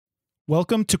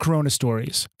Welcome to Corona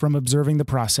Stories from Observing the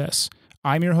Process.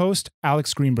 I'm your host,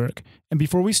 Alex Greenberg. And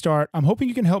before we start, I'm hoping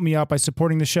you can help me out by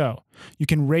supporting the show. You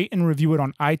can rate and review it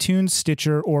on iTunes,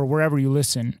 Stitcher, or wherever you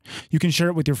listen. You can share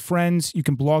it with your friends, you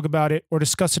can blog about it, or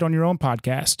discuss it on your own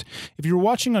podcast. If you're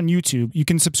watching on YouTube, you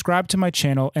can subscribe to my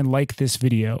channel and like this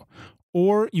video.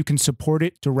 Or you can support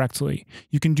it directly.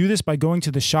 You can do this by going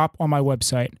to the shop on my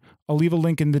website. I'll leave a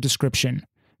link in the description.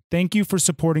 Thank you for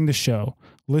supporting the show.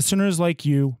 Listeners like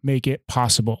you make it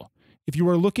possible. If you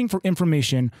are looking for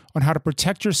information on how to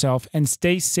protect yourself and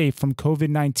stay safe from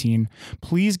COVID-19,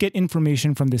 please get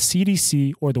information from the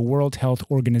CDC or the World Health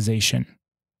Organization.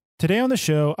 Today on the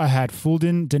show, I had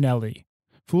Fulden Dehneli.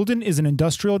 Fulden is an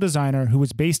industrial designer who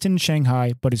is based in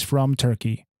Shanghai but is from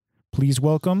Turkey. Please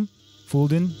welcome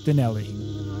Fulden Dehneli.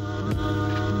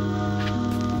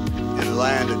 In the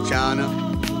land of China,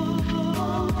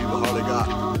 people hardly got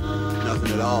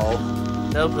nothing at all.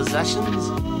 No possessions?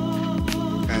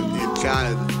 And in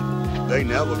China, they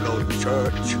never go to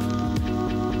church.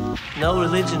 No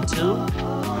religion too?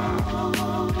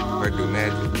 Or do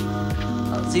magic.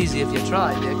 Well, it's easy if you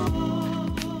try, Dick.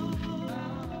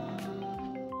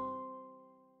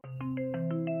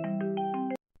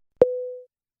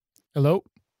 Hello.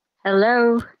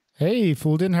 Hello. Hey,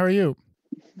 Fulden, how are you?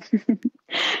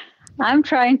 I'm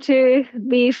trying to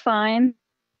be fine.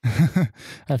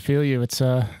 I feel you. It's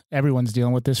everyone's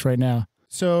dealing with this right now.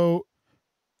 So,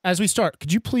 as we start,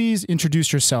 could you please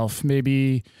introduce yourself?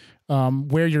 Maybe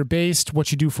where you're based,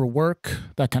 what you do for work,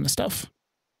 that kind of stuff.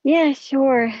 Yeah,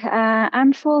 sure.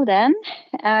 I'm Fulden.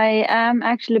 I am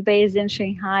actually based in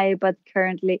Shanghai, but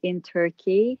currently in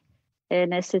Turkey,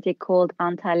 in a city called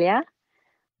Antalya.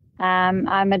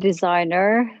 I'm a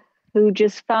designer who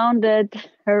just founded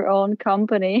her own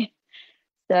company.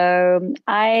 So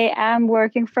I am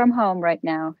working from home right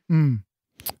now.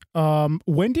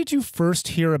 When did you first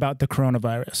hear about the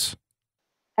coronavirus?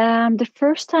 The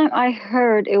first time I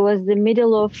heard, it was the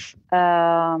middle of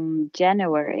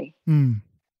January. And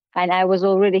I was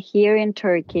already here in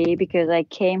Turkey because I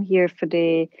came here for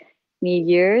the New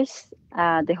Year's,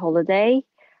 the holiday.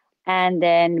 And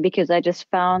then because I just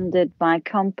founded my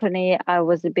company, I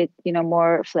was a bit,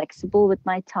 more flexible with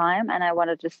my time and I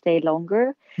wanted to stay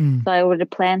longer. So I would have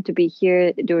planned to be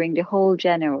here during the whole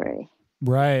January.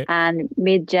 Right. And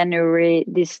mid-January,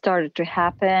 this started to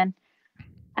happen.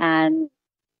 And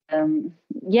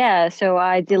so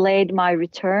I delayed my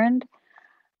return.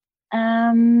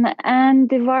 And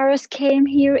the virus came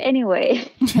here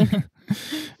anyway.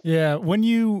 Yeah. When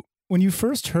you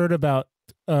first heard about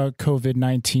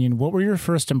COVID-19, what were your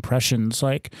first impressions?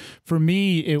 Like for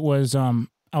me, it was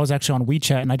I was actually on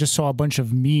WeChat and I just saw a bunch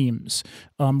of memes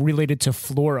related to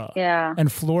Flora. Yeah.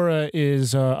 And Flora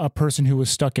is a person who was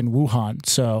stuck in Wuhan.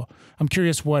 So I'm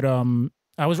curious what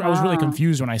I was really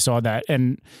confused when I saw that,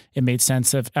 and it made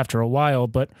sense after a while.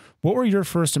 But what were your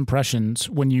first impressions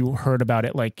when you heard about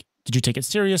it? Like, did you take it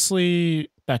seriously?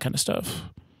 That kind of stuff.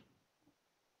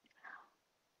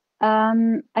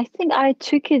 I think I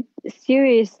took it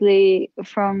seriously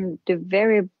from the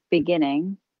very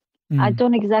beginning. I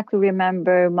don't exactly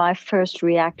remember my first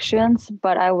reactions,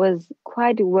 but I was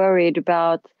quite worried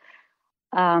about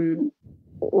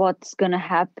what's going to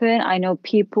happen. I know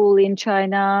people in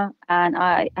China and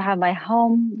I have my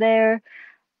home there,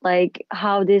 like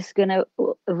how this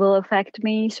will affect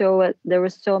me. So there were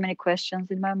so many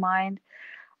questions in my mind.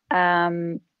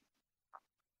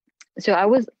 So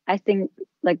I think,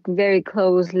 like very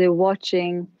closely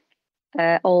watching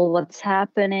all what's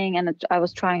happening, and I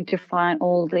was trying to find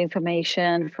all the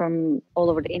information from all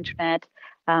over the internet.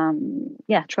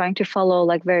 Trying to follow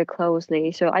like very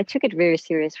closely. So I took it very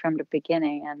serious from the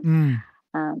beginning, and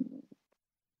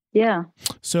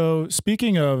So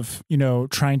speaking of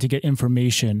trying to get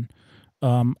information,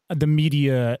 the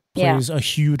media plays a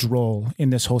huge role in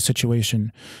this whole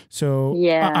situation. So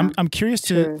I'm curious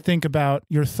to think about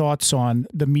your thoughts on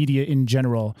the media in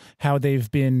general, how they've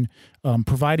been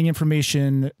providing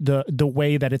information, the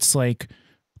way that it's like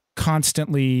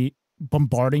constantly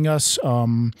bombarding us.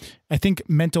 I think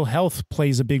mental health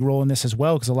plays a big role in this as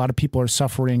well, because a lot of people are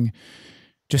suffering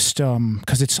just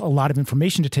because it's a lot of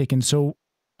information to take in. So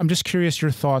I'm just curious your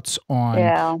thoughts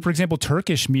on, for example,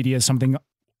 Turkish media is something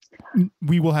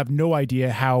we will have no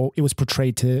idea how it was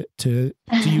portrayed to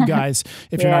you guys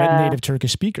if you're not a native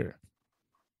Turkish speaker.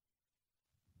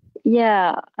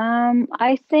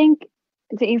 I think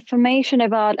the information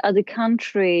about other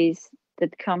countries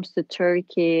that comes to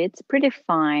Turkey, it's pretty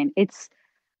fine. It's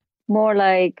more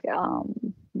like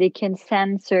they can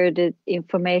censor the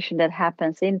information that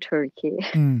happens in Turkey.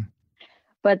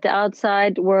 But the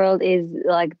outside world is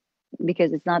like,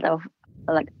 because it's not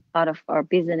out of our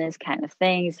business kind of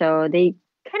thing. So they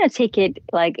kind of take it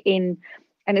like in,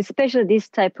 and especially this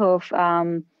type of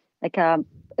like a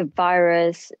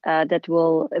virus that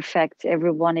will affect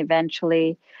everyone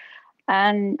eventually.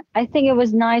 And I think it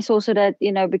was nice also that,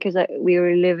 because we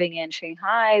were living in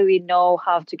Shanghai, we know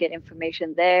how to get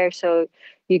information there. So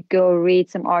you go read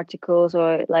some articles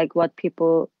or like what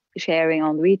people sharing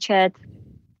on WeChat.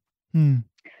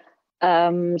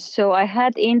 So I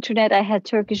had internet, I had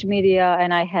Turkish media,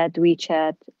 and I had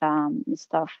WeChat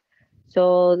stuff.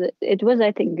 So it was,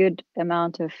 I think, good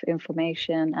amount of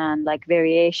information and like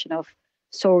variation of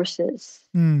sources.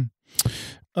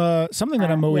 Something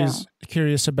that I'm always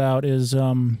curious about is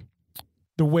the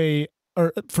way,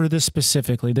 or for this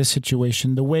specifically, this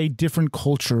situation, the way different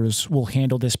cultures will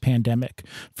handle this pandemic.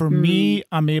 For me,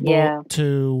 I'm able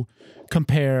to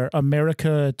compare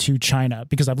America to China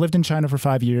because I've lived in China for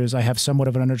 5 years. I have somewhat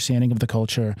of an understanding of the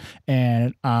culture,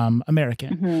 and I'm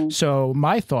American. So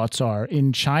my thoughts are,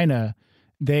 in China,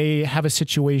 they have a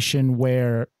situation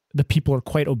where the people are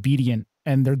quite obedient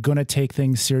and they're going to take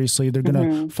things seriously. They're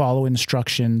going to follow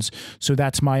instructions. So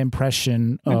that's my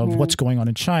impression of what's going on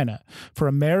in China. For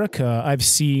America, I've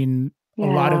seen a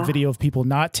lot of video of people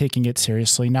not taking it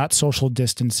seriously, not social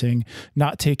distancing,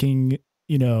 not taking,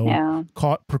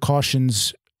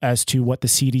 precautions as to what the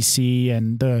CDC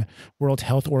and the World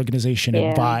Health Organization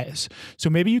advise. So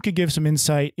maybe you could give some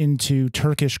insight into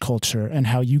Turkish culture and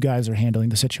how you guys are handling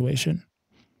the situation.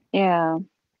 Yeah.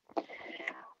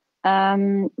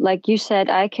 Like you said,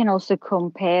 I can also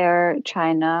compare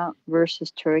China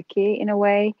versus Turkey in a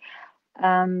way.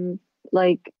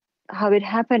 Like how it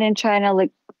happened in China,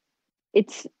 like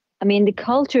the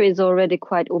culture is already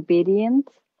quite obedient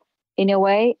in a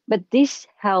way, but this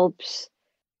helps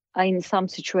in some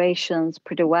situations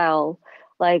pretty well.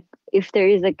 Like if there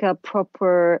is like a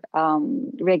proper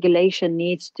regulation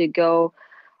needs to go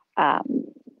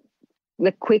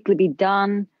like quickly be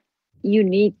done, you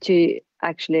need to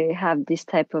actually have this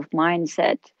type of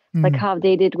mindset, like how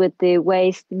they did with the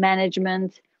waste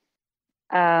management.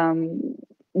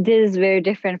 This is very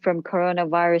different from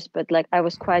coronavirus, but like I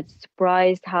was quite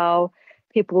surprised how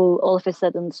people all of a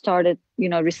sudden started,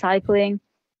 recycling,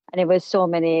 and it was so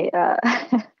many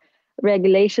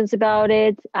regulations about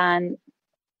it. And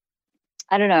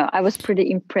I don't know, I was pretty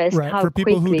impressed how for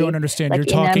people quickly, who don't understand, like you're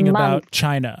talking about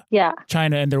China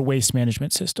and their waste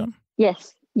management system.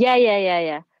 Yes.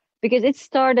 Yeah. Because it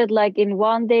started like in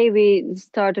one day we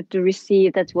started to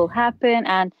receive that will happen,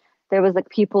 and there was like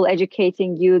people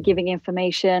educating you, giving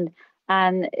information,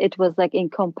 and it was like in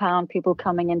compound people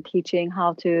coming and teaching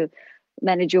how to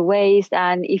manage your waste,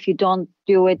 and if you don't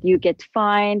do it you get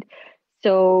fined.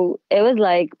 So it was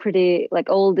like pretty, like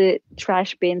all the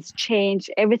trash bins changed,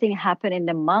 everything happened in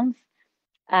a month.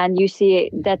 And you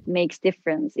see that makes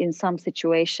difference in some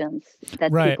situations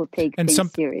that people take things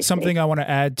seriously. Something I want to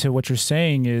add to what you're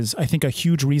saying is I think a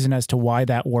huge reason as to why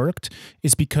that worked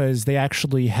is because they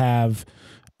actually have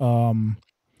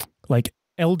like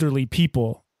elderly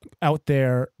people out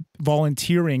there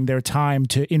volunteering their time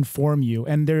to inform you.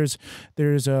 And there's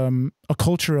a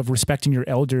culture of respecting your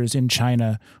elders in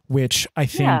China, which I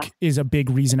think is a big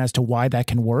reason as to why that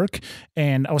can work.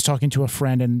 And I was talking to a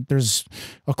friend, and there's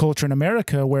a culture in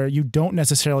America where you don't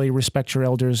necessarily respect your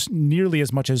elders nearly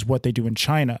as much as what they do in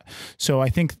China. So I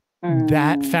think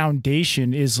that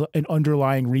foundation is an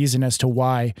underlying reason as to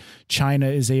why China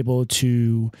is able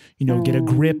to, get a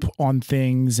grip on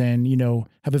things and,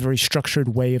 have a very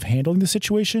structured way of handling the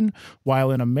situation. While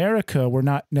in America, we're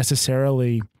not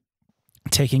necessarily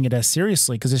taking it as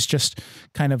seriously because it's just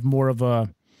kind of more of a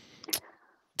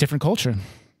different culture.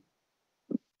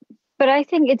 But I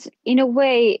think it's, in a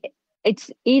way, it's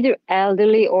either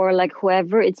elderly or like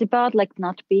whoever. It's about like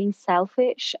not being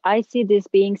selfish. I see this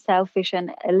being selfish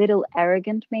and a little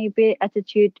arrogant, maybe,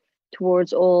 attitude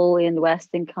towards all in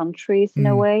Western countries in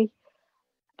a way.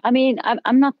 I mean,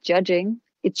 I'm not judging.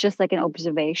 It's just like an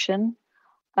observation.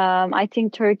 I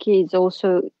think Turkey is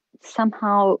also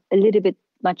somehow a little bit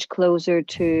much closer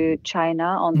to China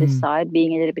on this side,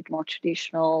 being a little bit more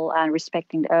traditional and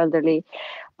respecting the elderly.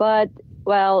 But,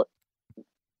 well,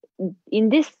 in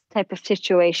this type of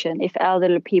situation, if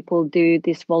elderly people do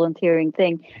this volunteering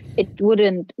thing, it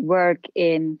wouldn't work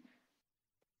in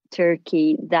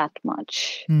Turkey that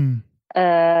much.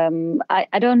 I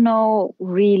don't know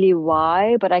really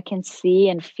why, but I can see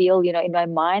and feel, in my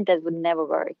mind that would never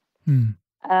work.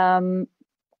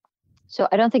 So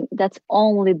I don't think that's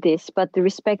only this, but the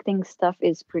respecting stuff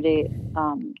is pretty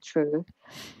true.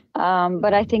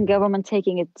 But I think government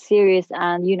taking it serious,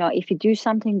 and if you do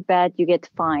something bad, you get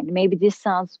fined. Maybe this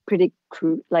sounds pretty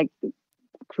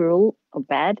cruel or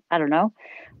bad. I don't know,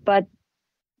 but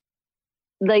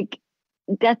like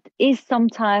that is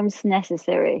sometimes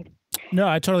necessary. No,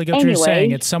 I totally get what you're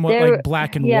saying. It's somewhat like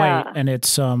black and white, yeah. and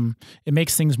it's it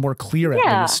makes things more clear at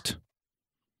Yeah. least.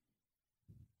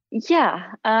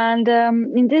 Yeah. And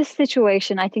in this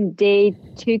situation, I think they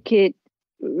took it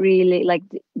really, like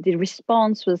the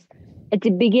response was, at the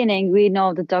beginning, we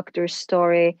know the doctor's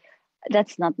story.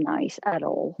 That's not nice at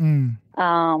all.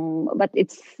 But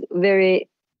it's very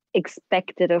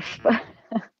expected of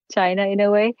China in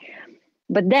a way.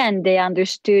 But then they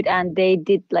understood and they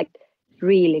did like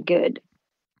really good.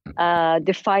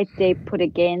 The fight they put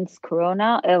against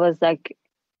Corona, it was like,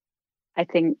 I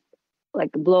think,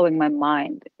 like blowing my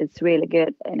mind. It's really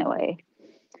good in a way.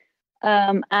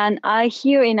 And I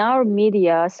hear in our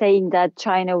media saying that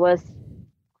China was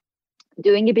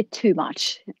doing a bit too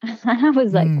much. And I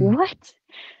was like, what?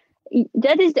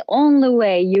 That is the only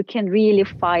way you can really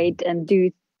fight and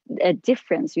do a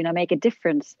difference, make a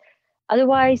difference.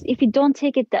 Otherwise, if you don't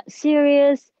take it that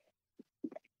serious,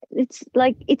 it's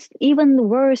like, it's even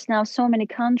worse now. So many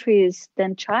countries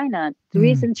than China. The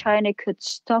reason China could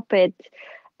stop it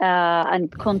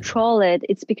and control it,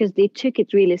 it's because they took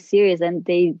it really serious and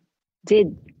they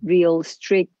did real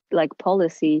strict like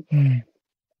policy.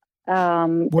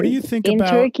 What do you think in about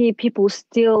Turkey? People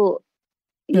still,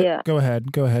 Go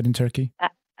ahead in Turkey.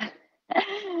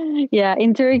 Yeah,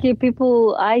 in Turkey,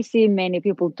 I see many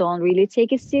people don't really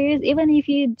take it serious. Even if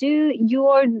you do,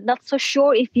 you're not so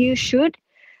sure if you should.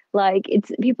 Like,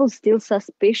 it's people still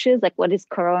suspicious. Like, what is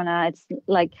Corona? It's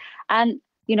like, and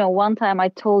one time I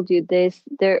told you this.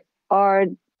 There are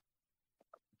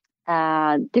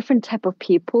different type of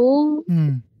people,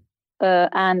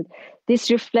 and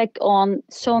this reflect on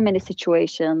so many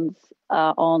situations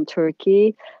on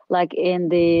Turkey, like in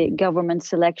the government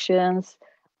selections,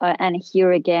 and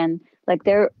here again, like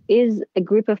there is a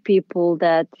group of people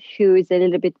who is a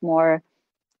little bit more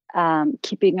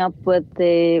keeping up with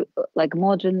the like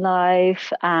modern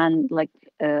life and like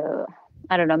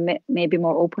I don't know, maybe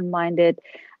more open-minded,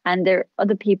 and there are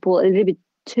other people a little bit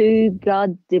too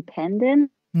God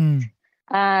dependent.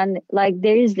 And like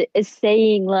there is a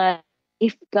saying, like,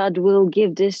 if God will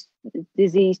give this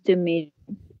disease to me,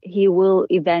 he will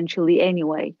eventually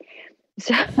anyway.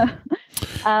 So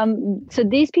so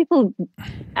these people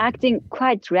acting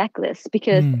quite reckless,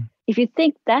 because if you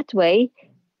think that way,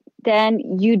 then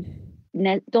you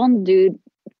don't do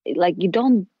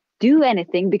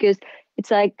anything, because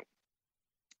it's like,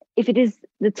 if it is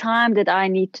the time that I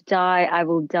need to die, I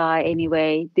will die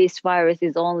anyway. This virus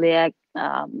is only a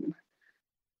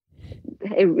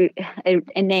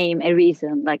name, a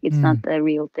reason, like it's not a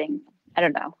real thing. I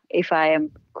don't know if I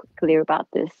am clear about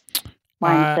this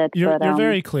mindset. You're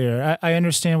very clear. I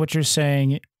understand what you're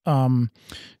saying.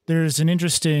 There's an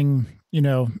interesting,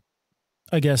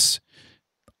 I guess,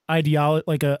 ideology,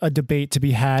 like a debate to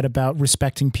be had about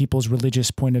respecting people's religious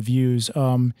point of views.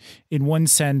 In one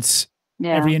sense,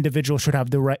 every individual should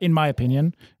have the right, in my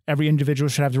opinion, every individual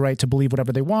should have the right to believe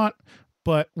whatever they want.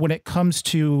 But when it comes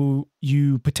to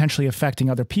you potentially affecting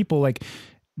other people, like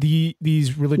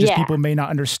these religious people may not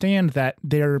understand that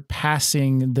they're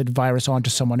passing the virus on to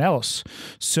someone else.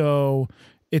 So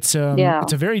it's a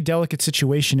very delicate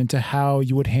situation into how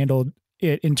you would handle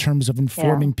it in terms of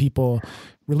informing people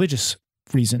religious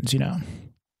reasons,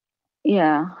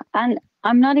 Yeah. And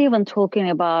I'm not even talking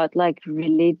about like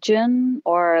religion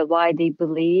or why they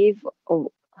believe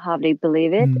or how they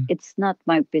believe it. It's not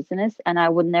my business, and I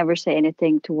would never say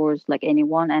anything towards like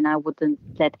anyone, and I wouldn't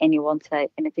let anyone say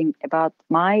anything about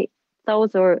my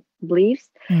thoughts or beliefs.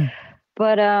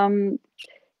 But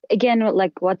again,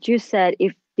 like what you said,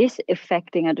 if this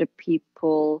affecting other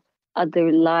people,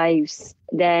 other lives,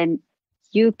 then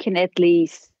you can at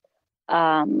least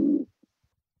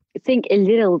think a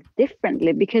little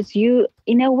differently, because you,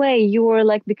 in a way, you are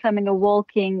like becoming a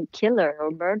walking killer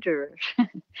or murderer.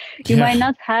 You might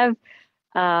not have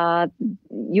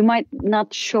you might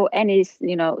not show any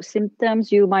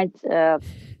symptoms. You might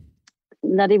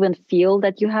not even feel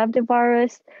that you have the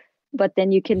virus, but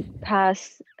then you can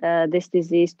pass this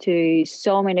disease to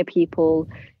so many people.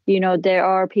 There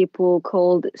are people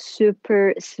called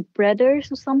super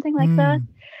spreaders or something like that.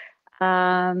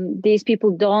 These people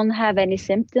don't have any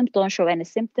symptoms, don't show any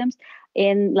symptoms.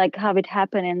 In like how it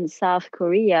happened in South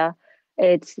Korea,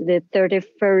 it's the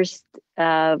 31st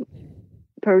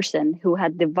person who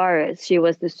had the virus. She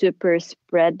was the super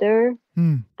spreader.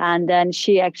 And then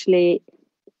she actually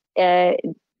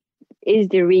is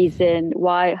the reason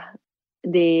why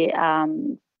the how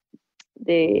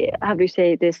do you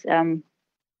say this, the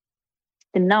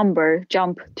number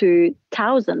jumped to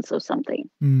thousands or something.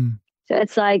 So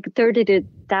it's like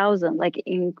 30,000, like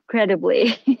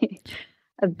incredibly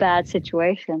a bad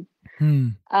situation. Hmm.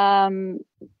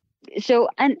 So,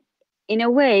 and in a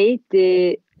way,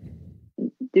 the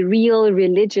real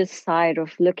religious side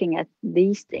of looking at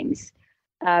these things,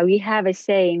 we have a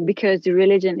saying, because the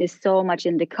religion is so much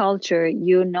in the culture,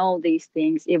 you know these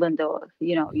things, even though,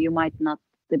 you know, you might not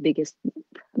the biggest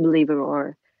believer,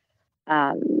 or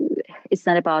it's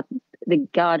not about the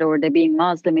God or the being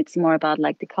Muslim. It's more about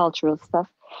like the cultural stuff.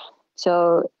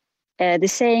 So the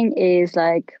saying is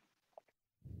like,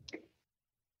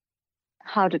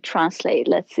 how to translate,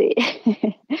 let's see.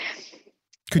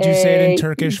 Could you say it in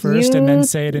Turkish first and then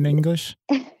say it in English?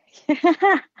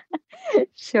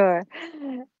 Sure.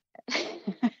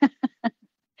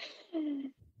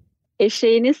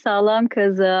 Eşeğini sağlam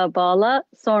kazığa bağla,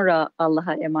 sonra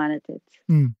Allah'a emanet et.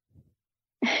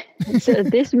 So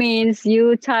this means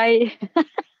you tidying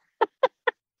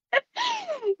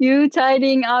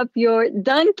up your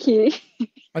donkey.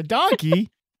 A donkey?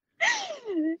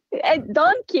 A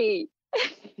donkey.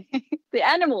 The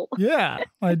animal. Yeah,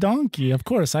 a donkey. Of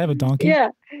course, I have a donkey.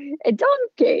 Yeah, a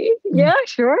donkey. Yeah,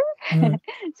 sure.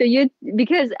 So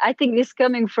because I think this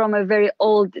coming from a very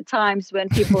old times when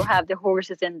people have the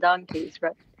horses and donkeys,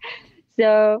 right?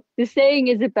 So the saying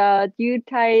is about you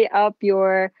tie up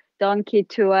your donkey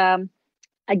to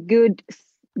a good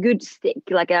stick,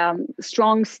 like a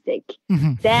strong stick.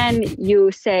 Mm-hmm. Then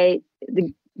you say,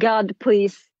 God,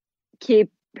 please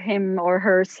keep him or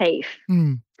her safe.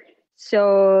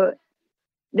 So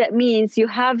that means you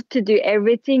have to do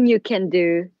everything you can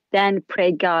do, then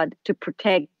pray God to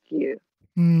protect you.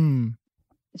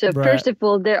 So Right. First of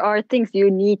all, there are things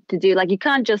you need to do. Like you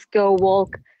can't just go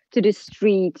walk to the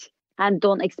street and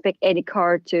don't expect any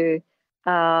car to,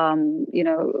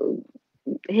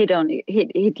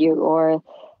 hit you, or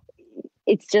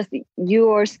it's just you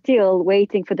are still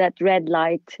waiting for that red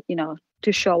light,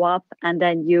 to show up, and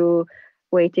then you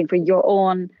waiting for your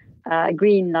own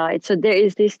green light. So there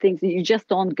is these things that you just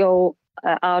don't go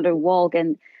out or walk,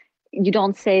 and you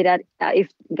don't say that if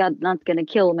God's not gonna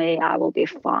kill me, I will be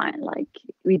fine. Like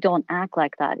we don't act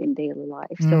like that in daily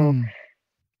life. So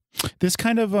this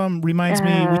kind of reminds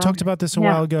me, we talked about this a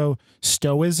while ago,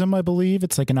 Stoicism, I believe.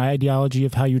 It's like an ideology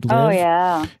of how you'd live. Oh,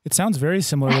 yeah. It sounds very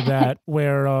similar to that,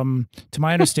 where, to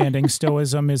my understanding,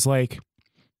 Stoicism is like,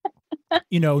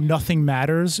 nothing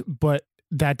matters, but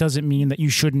that doesn't mean that you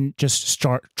shouldn't just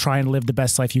try and live the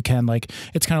best life you can. Like,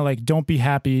 it's kind of like, don't be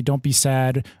happy, don't be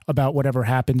sad about whatever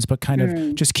happens, but kind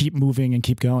of just keep moving and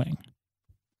keep going.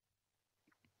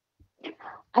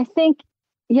 I think,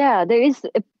 there is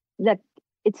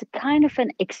it's kind of an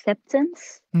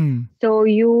acceptance. So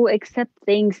you accept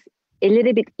things a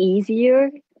little bit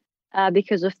easier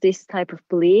because of this type of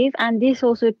belief. And this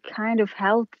also kind of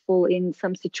helpful in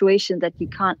some situations that you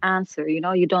can't answer.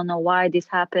 You don't know why this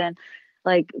happened.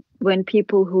 Like when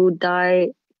people who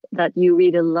die that you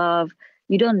really love,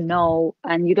 you don't know,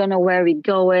 and you don't know where we're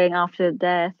going after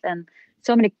death, and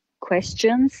so many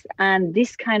questions. And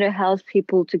this kind of helps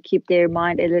people to keep their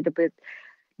mind a little bit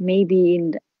maybe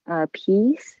in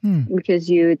peace, because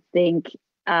you think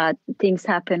things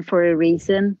happen for a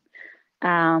reason,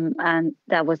 and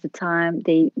that was the time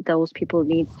those people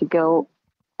need to go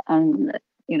and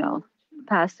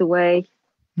pass away.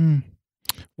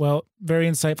 Well, very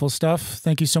insightful stuff.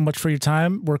 Thank you so much for your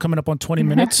time. We're coming up on 20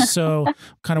 minutes, so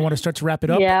kind of want to start to wrap it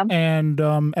up. Yeah. And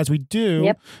as we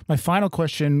do, my final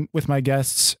question with my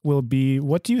guests will be,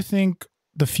 what do you think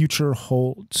the future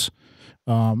holds?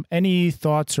 Any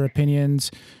thoughts or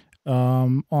opinions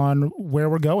on where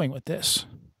we're going with this?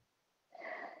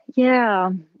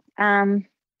 Yeah, it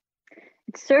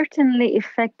certainly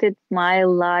affected my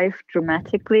life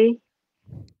dramatically.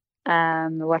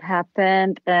 What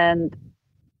happened, and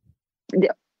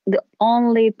the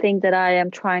only thing that I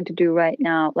am trying to do right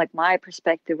now, like my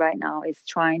perspective right now, is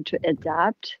trying to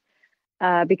adapt,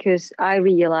 because I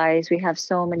realize we have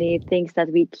so many things that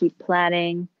we keep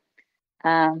planning.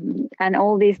 And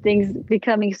all these things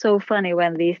becoming so funny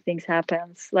when these things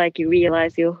happen. Like you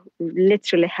realize you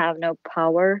literally have no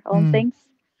power on things.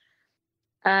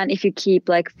 And if you keep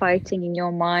like fighting in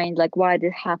your mind, like why did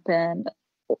it happen?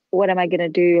 What am I going to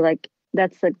do? Like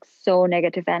that's like so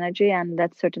negative energy, and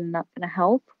that's certainly not going to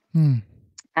help.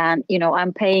 And,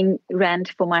 I'm paying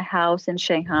rent for my house in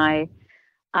Shanghai.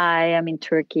 I am in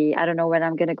Turkey. I don't know when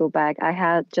I'm going to go back. I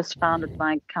had just founded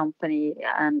my company,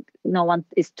 and no one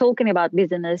is talking about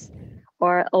business,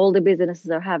 or all the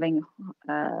businesses are having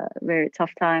a very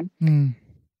tough time.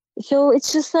 So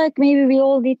it's just like maybe we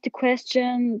all need to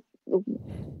question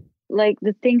like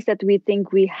the things that we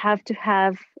think we have to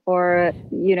have, or,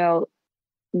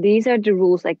 these are the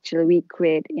rules actually we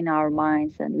create in our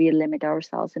minds, and we limit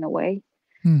ourselves in a way.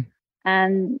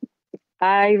 And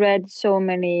I read so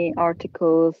many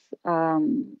articles.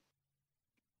 That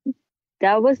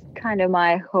was kind of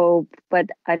my hope, but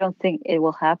I don't think it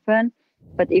will happen.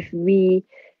 But if we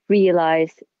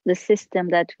realize the system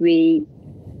that we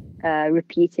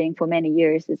repeating for many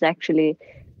years is actually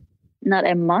not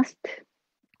a must,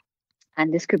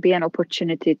 and this could be an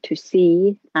opportunity to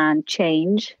see and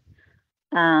change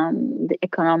the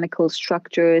economical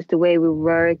structures, the way we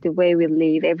work, the way we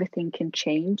live, everything can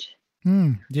change.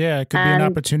 Yeah, it could be an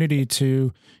opportunity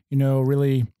to,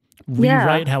 really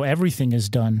rewrite how everything is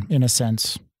done in a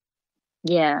sense.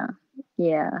 Yeah,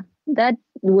 that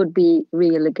would be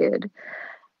really good.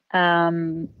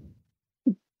 But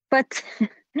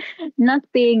not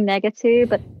being negative,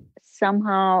 but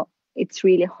somehow it's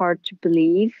really hard to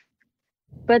believe.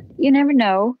 But you never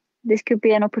know. This could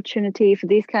be an opportunity for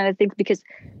these kind of things because,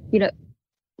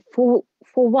 for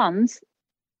once,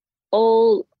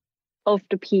 all of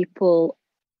the people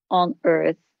on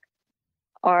Earth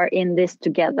are in this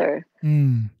together.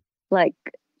 Like,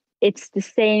 it's the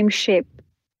same ship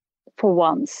for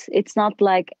once. It's not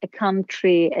like a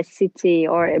country, a city,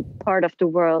 or a part of the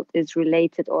world is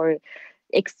related or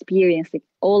experiencing,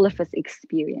 all of us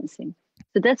experiencing.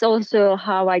 So that's also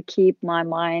how I keep my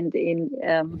mind in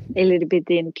a little bit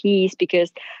in peace,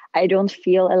 because I don't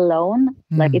feel alone.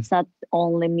 Like, it's not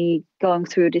only me going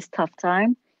through this tough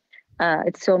time.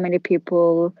 It's so many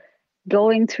people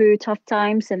going through tough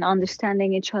times and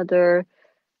understanding each other.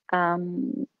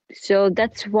 So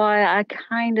that's why I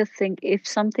kind of think if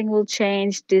something will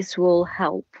change, this will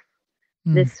help.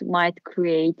 This might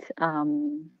create a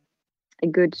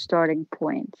good starting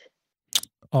point.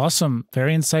 Awesome.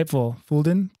 Very insightful.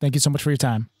 Fulden, thank you so much for your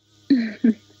time.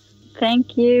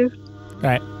 Thank you. All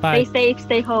right. Bye. Stay safe.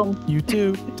 Stay home. You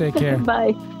too. Take care.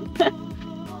 Bye.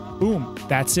 Boom.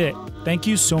 That's it. Thank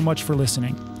you so much for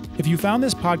listening. If you found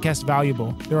this podcast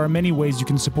valuable, there are many ways you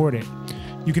can support it.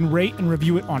 You can rate and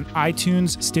review it on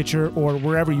iTunes, Stitcher, or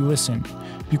wherever you listen.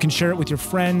 You can share it with your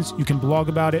friends, you can blog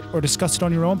about it, or discuss it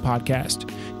on your own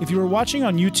podcast. If you are watching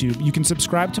on YouTube, you can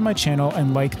subscribe to my channel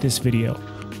and like this video,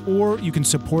 or you can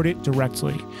support it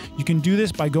directly. You can do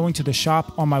this by going to the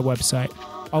shop on my website.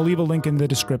 I'll leave a link in the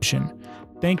description.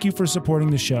 Thank you for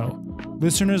supporting the show.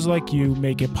 Listeners like you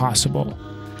make it possible.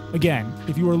 Again,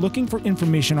 if you are looking for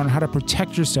information on how to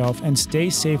protect yourself and stay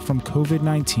safe from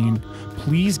COVID-19,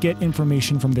 please get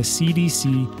information from the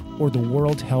CDC or the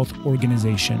World Health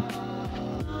Organization.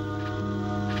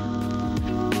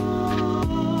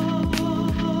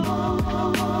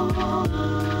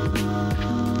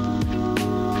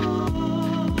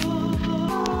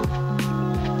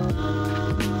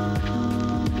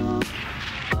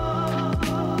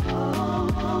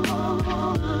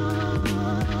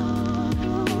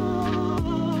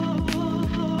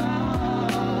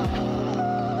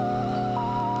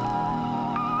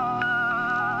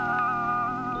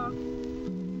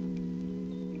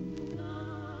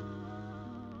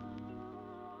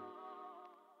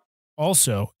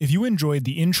 Also, if you enjoyed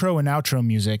the intro and outro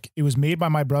music, it was made by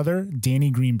my brother, Danny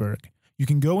Greenberg. You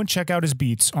can go and check out his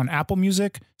beats on Apple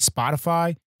Music,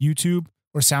 Spotify, YouTube,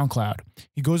 or SoundCloud.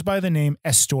 He goes by the name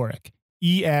Estoric,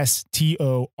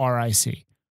 Estoric.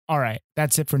 All right,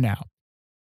 that's it for now.